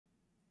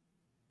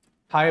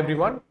Hi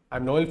everyone,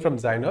 I'm Noel from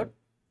ZyNerd.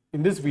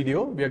 In this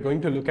video, we are going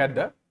to look at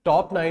the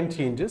top 9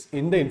 changes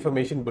in the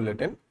information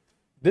bulletin.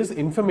 This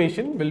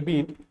information will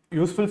be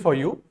useful for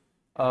you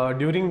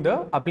during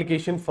the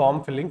application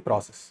form filling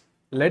process.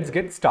 Let's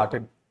get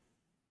started.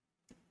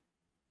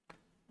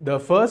 The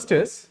first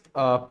is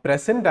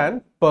present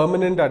and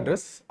permanent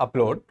address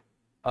upload.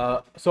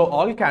 So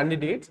all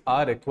candidates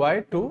are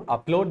required to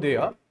upload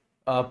their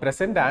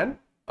present and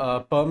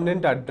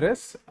permanent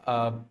address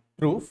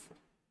proof.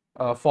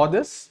 For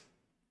this,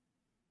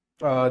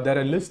 there are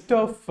a list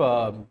of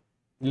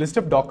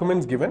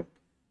documents given,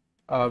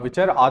 which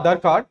are Aadhaar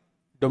card,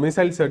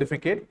 domicile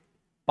certificate,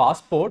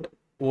 passport,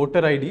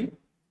 voter ID,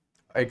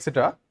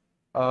 etc.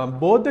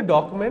 Both the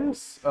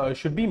documents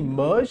should be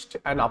merged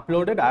and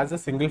uploaded as a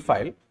single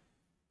file.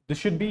 This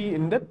should be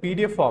in the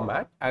PDF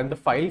format, and the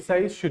file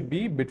size should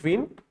be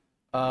between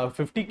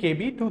 50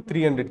 KB to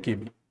 300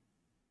 KB.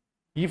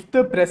 If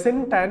the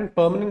present and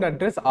permanent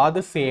address are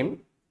the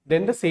same,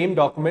 then the same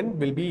document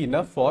will be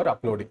enough for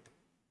uploading.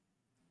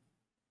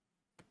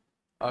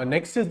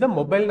 Next is the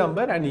mobile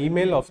number and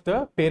email of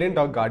the parent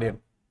or guardian.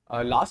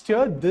 Last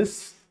year,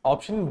 this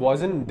option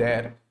wasn't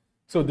there.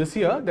 So this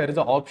year, there is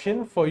an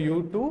option for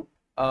you to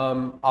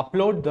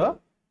upload the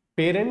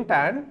parent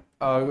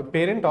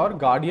or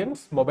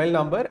guardian's mobile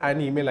number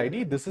and email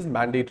ID. This is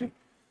mandatory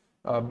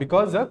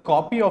because a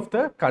copy of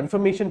the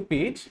confirmation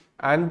page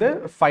and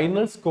the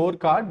final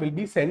scorecard will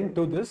be sent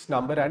to this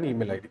number and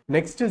email ID.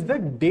 Next is the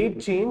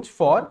date change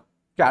for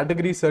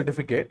category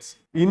certificates.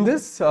 In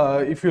this,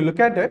 if you look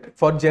at it,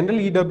 for general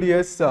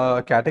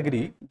EWS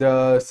category,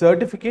 the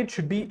certificate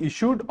should be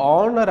issued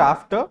on or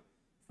after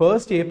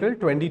 1st April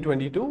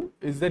 2022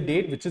 is the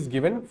date which is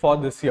given for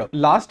this year.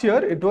 Last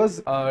year, it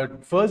was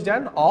 1st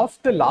Jan of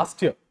the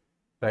last year,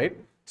 right?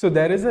 So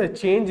there is a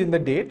change in the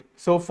date.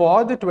 So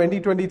for the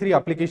 2023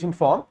 application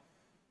form,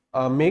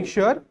 make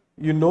sure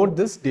you note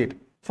this date.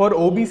 For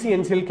OBC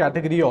NCL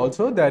category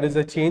also, there is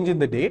a change in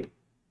the date,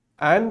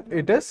 and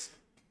it is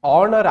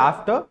on or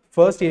after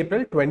 1st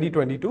April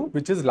 2022,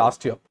 which is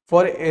last year.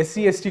 For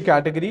SC/ST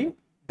category,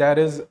 there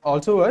is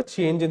also a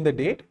change in the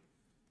date.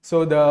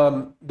 So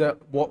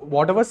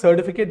whatever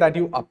certificate that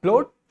you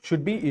upload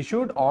should be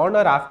issued on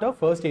or after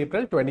 1st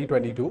April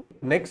 2022.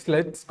 Next,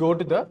 let's go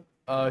to the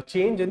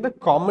change in the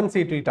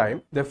compensatory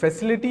time. The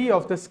facility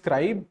of the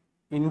scribe,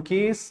 in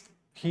case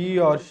he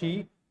or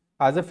she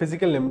has a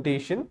physical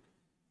limitation,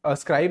 a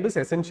scribe is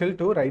essential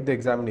to write the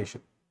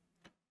examination.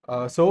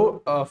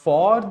 For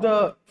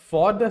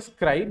the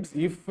scribes,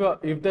 if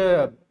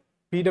the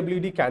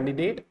PWD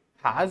candidate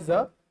has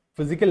a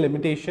physical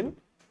limitation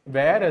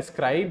where a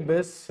scribe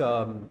is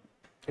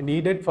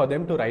needed for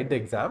them to write the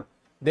exam,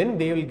 then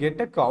they will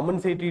get a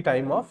compensatory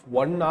time of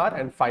 1 hour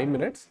and 5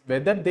 minutes,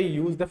 whether they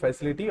use the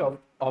facility of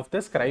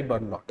the scribe or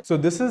not. So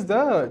this is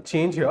the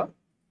change here,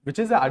 which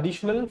is the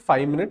additional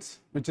 5 minutes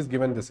which is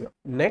given this year.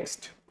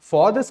 Next,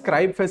 for the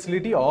scribe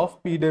facility of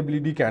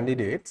PWD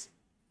candidates,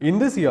 in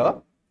this year,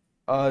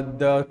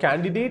 the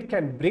candidate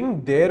can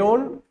bring their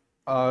own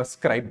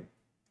scribe,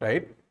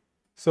 right?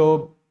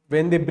 So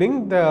when they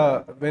bring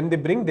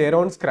their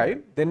own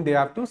scribe, then they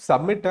have to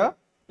submit a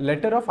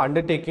letter of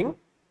undertaking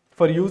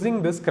for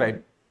using this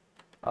scribe.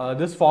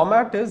 This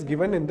format is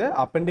given in the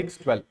appendix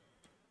 12.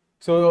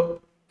 So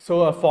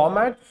a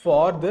format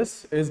for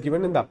this is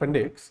given in the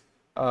appendix,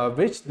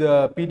 which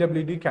the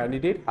PWD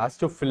candidate has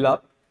to fill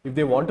up if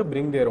they want to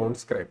bring their own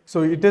scribe.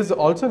 So it is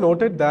also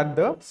noted that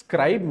the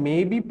scribe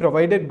may be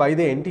provided by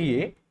the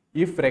NTA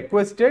if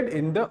requested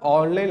in the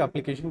online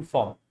application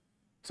form.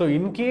 So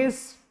in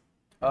case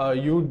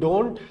you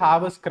don't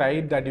have a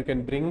scribe that you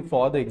can bring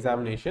for the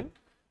examination,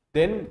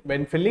 then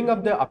when filling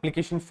up the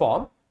application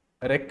form,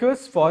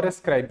 request for a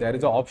scribe, there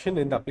is an option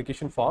in the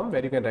application form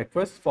where you can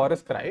request for a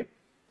scribe,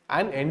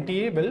 and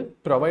NTA will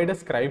provide a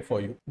scribe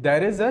for you.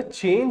 There is a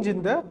change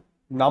in the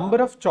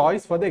number of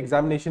choice for the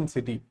examination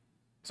city.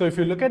 So if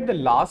you look at the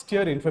last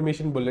year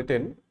information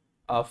bulletin,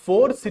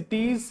 4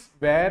 cities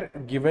were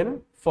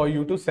given for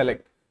you to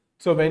select.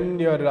 So when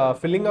you're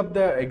filling up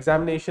the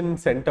examination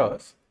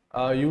centers,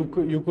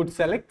 you could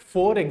select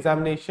 4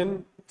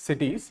 examination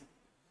cities,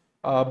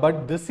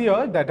 but this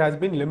year that has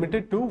been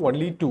limited to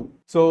only 2.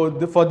 So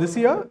for this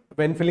year,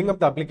 when filling up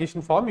the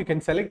application form, you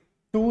can select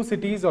 2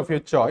 cities of your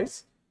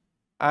choice,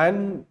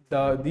 and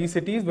these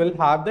cities will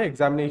have the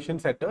examination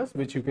centers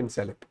which you can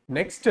select.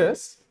 Next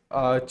is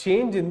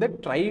change in the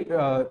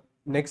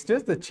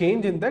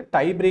change in the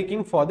tie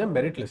breaking for the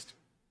merit list.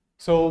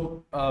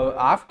 So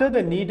after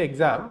the NEET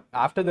exam,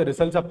 after the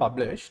results are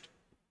published,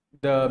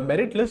 the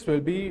merit list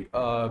will be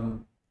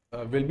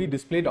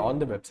displayed on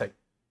the website.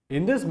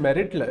 In this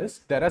merit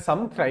list, there are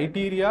some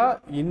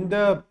criteria in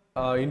the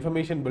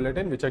information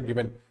bulletin which are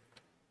given.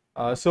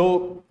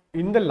 So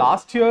in the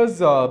last year's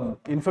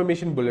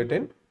information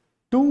bulletin,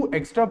 2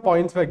 extra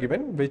points were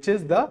given, which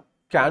is the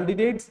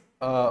candidate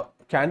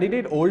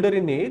older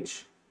in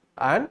age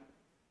and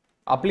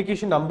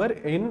application number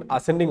in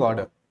ascending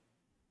order,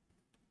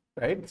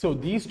 right? So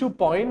these 2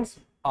 points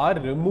are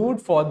removed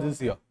for this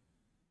year.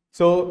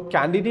 So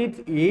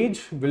candidate's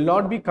age will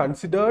not be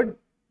considered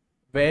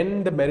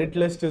when the merit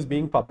list is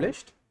being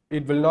published,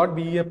 it will not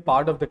be a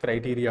part of the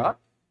criteria.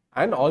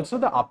 And also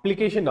the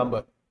application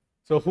number.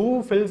 So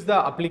who fills the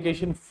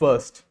application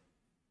first,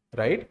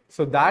 right?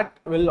 So that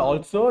will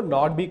also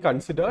not be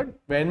considered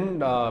when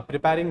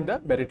preparing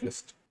the merit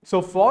list. So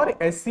for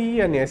SC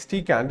and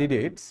ST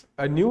candidates,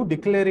 a new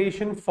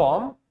declaration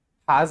form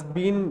has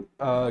been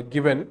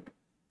given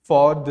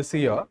for this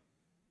year.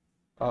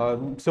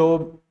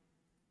 So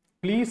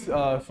please,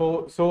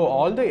 so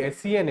all the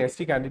SC and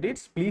ST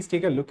candidates, please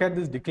take a look at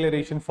this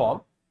declaration form.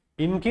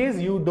 In case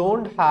you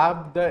don't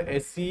have the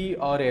SC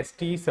or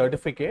ST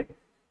certificate,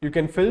 you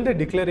can fill the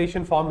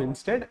declaration form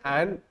instead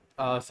and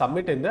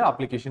submit in the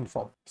application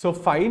form. So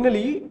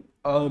finally,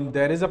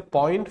 there is a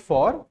point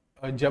for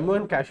Jammu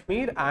and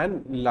Kashmir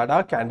and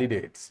Ladakh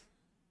candidates.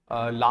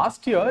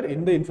 Last year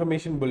in the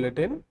information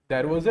bulletin,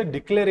 there was a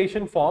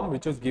declaration form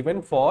which was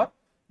given for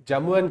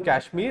Jammu and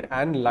Kashmir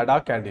and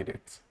Ladakh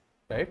candidates,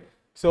 right?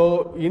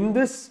 So in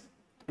this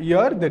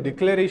year, the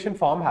declaration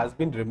form has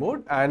been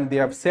removed, and they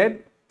have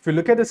said, if you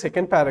look at the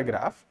second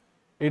paragraph,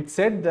 it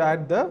said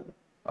that the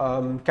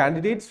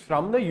candidates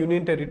from the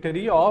Union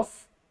Territory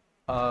of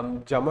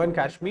Jammu and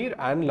Kashmir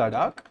and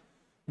Ladakh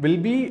will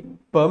be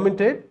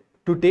permitted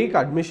to take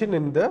admission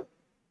in the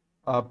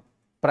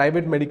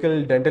private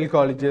medical dental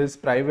colleges,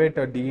 private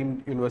or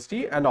deemed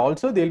university, and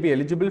also they will be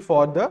eligible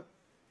for the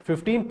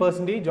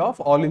 15% of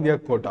all India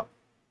quota,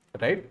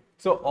 right?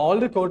 So all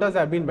the quotas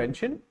have been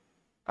mentioned,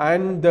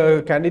 and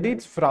the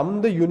candidates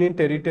from the Union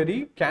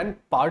Territory can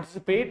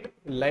participate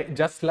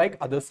just like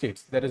other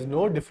states. There is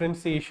no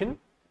differentiation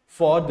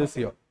for this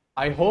year.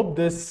 I hope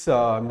this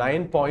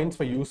 9 points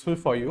were useful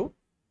for you.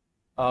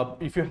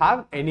 If you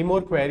have any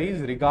more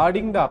queries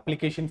regarding the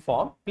application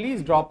form,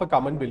 please drop a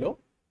comment below.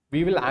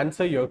 We will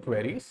answer your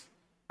queries,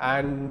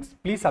 and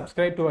please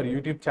subscribe to our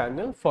YouTube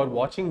channel for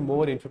watching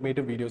more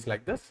informative videos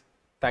like this.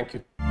 Thank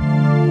you.